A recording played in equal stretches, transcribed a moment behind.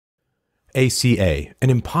ACA, An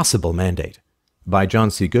Impossible Mandate, by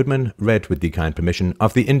John C. Goodman, read with the kind permission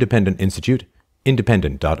of the Independent Institute,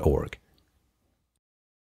 independent.org.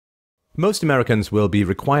 Most Americans will be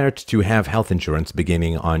required to have health insurance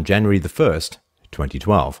beginning on January the 1st,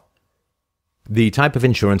 2012. The type of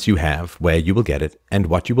insurance you have, where you will get it, and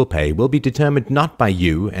what you will pay will be determined not by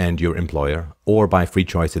you and your employer or by free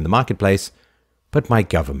choice in the marketplace, but by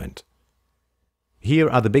government. Here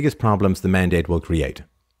are the biggest problems the mandate will create.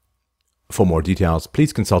 For more details,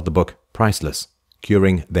 please consult the book Priceless,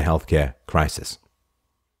 Curing the Healthcare Crisis.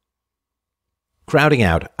 Crowding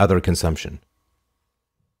out other consumption.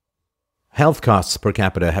 Health costs per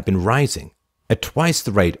capita have been rising at twice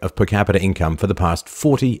the rate of per capita income for the past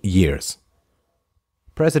 40 years.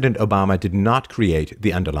 President Obama did not create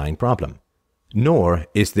the underlying problem, nor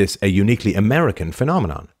is this a uniquely American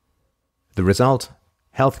phenomenon. The result,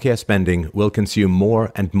 healthcare spending will consume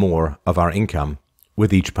more and more of our income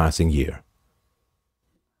with each passing year.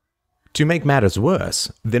 To make matters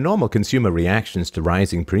worse, the normal consumer reactions to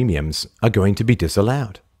rising premiums are going to be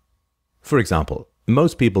disallowed. For example,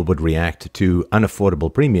 most people would react to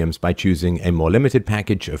unaffordable premiums by choosing a more limited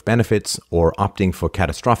package of benefits or opting for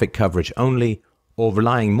catastrophic coverage only or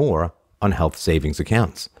relying more on health savings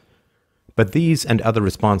accounts. But these and other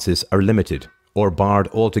responses are limited or barred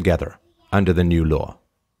altogether under the new law.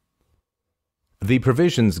 The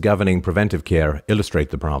provisions governing preventive care illustrate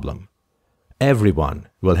the problem. Everyone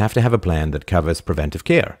will have to have a plan that covers preventive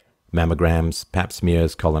care, mammograms, pap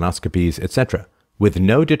smears, colonoscopies, etc., with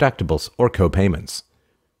no deductibles or co-payments.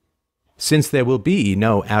 Since there will be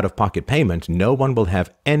no out-of-pocket payment, no one will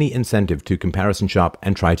have any incentive to comparison shop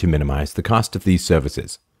and try to minimize the cost of these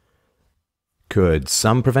services. Could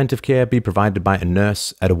some preventive care be provided by a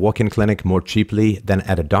nurse at a walk-in clinic more cheaply than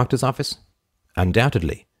at a doctor's office?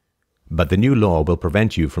 Undoubtedly. But the new law will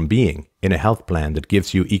prevent you from being in a health plan that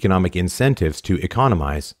gives you economic incentives to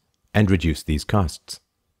economize and reduce these costs.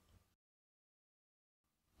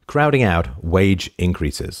 Crowding out wage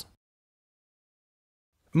increases.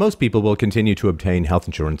 Most people will continue to obtain health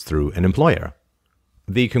insurance through an employer.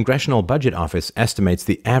 The Congressional Budget Office estimates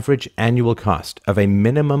the average annual cost of a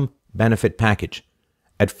minimum benefit package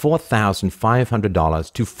at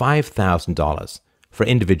 $4,500 to $5,000 for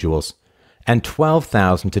individuals and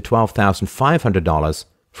 $12,000 to $12,500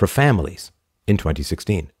 for families in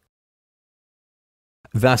 2016.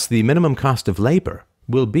 Thus, the minimum cost of labor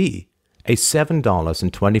will be a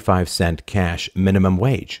 $7.25 cash minimum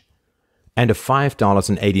wage and a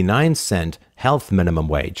 $5.89 health minimum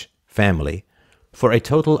wage family for a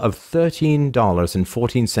total of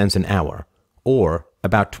 $13.14 an hour, or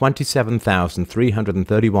about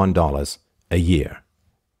 $27,331 a year.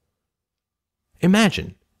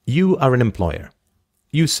 Imagine you are an employer.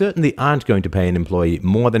 You certainly aren't going to pay an employee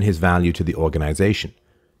more than his value to the organization,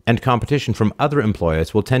 and competition from other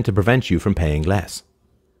employers will tend to prevent you from paying less.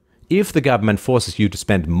 If the government forces you to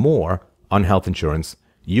spend more on health insurance,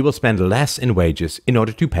 you will spend less in wages in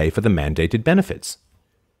order to pay for the mandated benefits.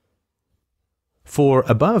 For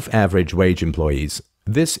above-average wage employees,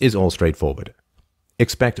 this is all straightforward.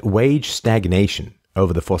 Expect wage stagnation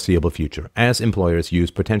over the foreseeable future as employers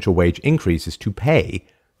use potential wage increases to pay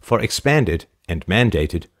for expanded and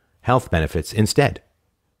mandated health benefits instead.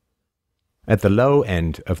 At the low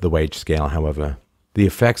end of the wage scale, however, the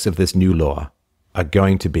effects of this new law are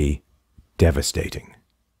going to be devastating.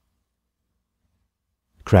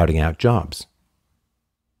 Crowding out jobs.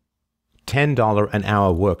 $10 an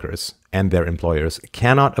hour workers and their employers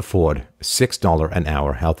cannot afford $6 an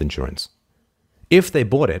hour health insurance. If they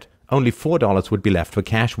bought it, only $4 would be left for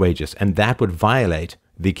cash wages, and that would violate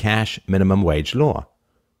the cash minimum wage law.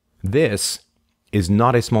 This is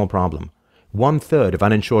not a small problem. 1/3 of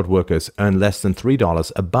uninsured workers earn less than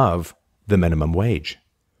 $3 above the minimum wage.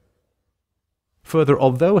 Further,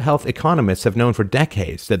 although health economists have known for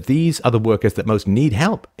decades that these are the workers that most need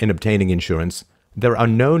help in obtaining insurance, there are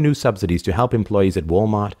no new subsidies to help employees at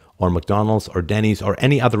Walmart or McDonald's or Denny's or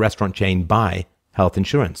any other restaurant chain buy health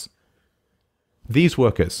insurance. These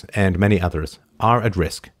workers, and many others, are at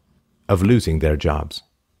risk of losing their jobs.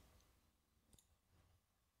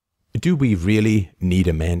 Do we really need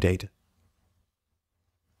a mandate?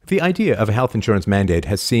 The idea of a health insurance mandate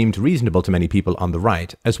has seemed reasonable to many people on the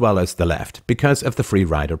right as well as the left because of the free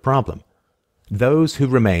rider problem. Those who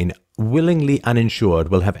remain willingly uninsured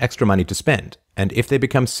will have extra money to spend, and if they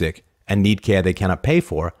become sick and need care they cannot pay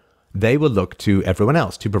for, they will look to everyone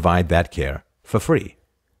else to provide that care for free.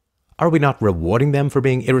 Are we not rewarding them for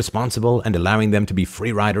being irresponsible and allowing them to be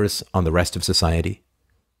free riders on the rest of society?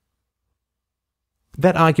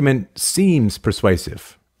 That argument seems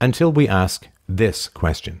persuasive until we ask this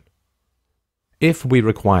question. If we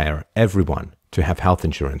require everyone to have health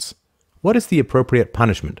insurance, what is the appropriate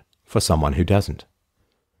punishment for someone who doesn't?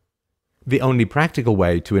 The only practical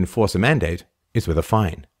way to enforce a mandate is with a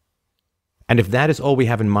fine. And if that is all we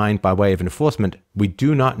have in mind by way of enforcement, we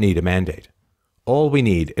do not need a mandate. All we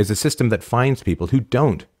need is a system that fines people who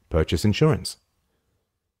don't purchase insurance.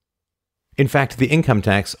 In fact, the income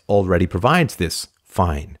tax already provides this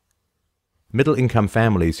fine. Middle-income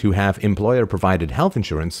families who have employer-provided health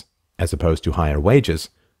insurance, as opposed to higher wages,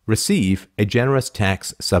 receive a generous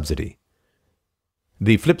tax subsidy.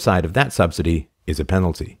 The flip side of that subsidy is a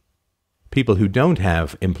penalty. People who don't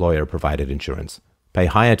have employer-provided insurance pay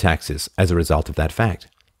higher taxes as a result of that fact.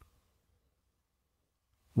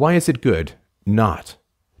 Why is it good not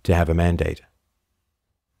to have a mandate?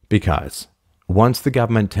 Because once the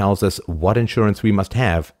government tells us what insurance we must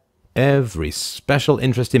have, every special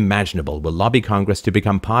interest imaginable will lobby Congress to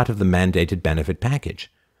become part of the mandated benefit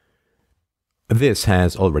package. This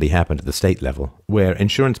has already happened at the state level, where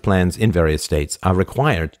insurance plans in various states are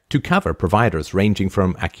required to cover providers ranging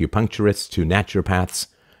from acupuncturists to naturopaths,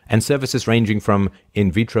 and services ranging from in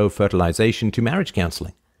vitro fertilization to marriage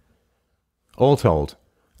counseling. All told,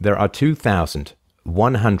 there are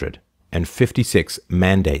 2,156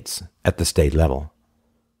 mandates at the state level.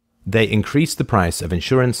 They increase the price of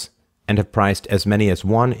insurance and have priced as many as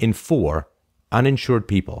 1 in 4 uninsured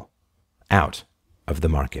people out of the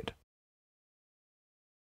market.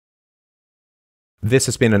 This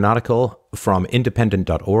has been an article from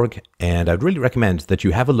independent.org, and I'd really recommend that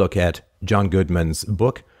you have a look at John Goodman's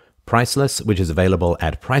book, Priceless, which is available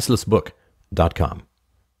at pricelessbook.com.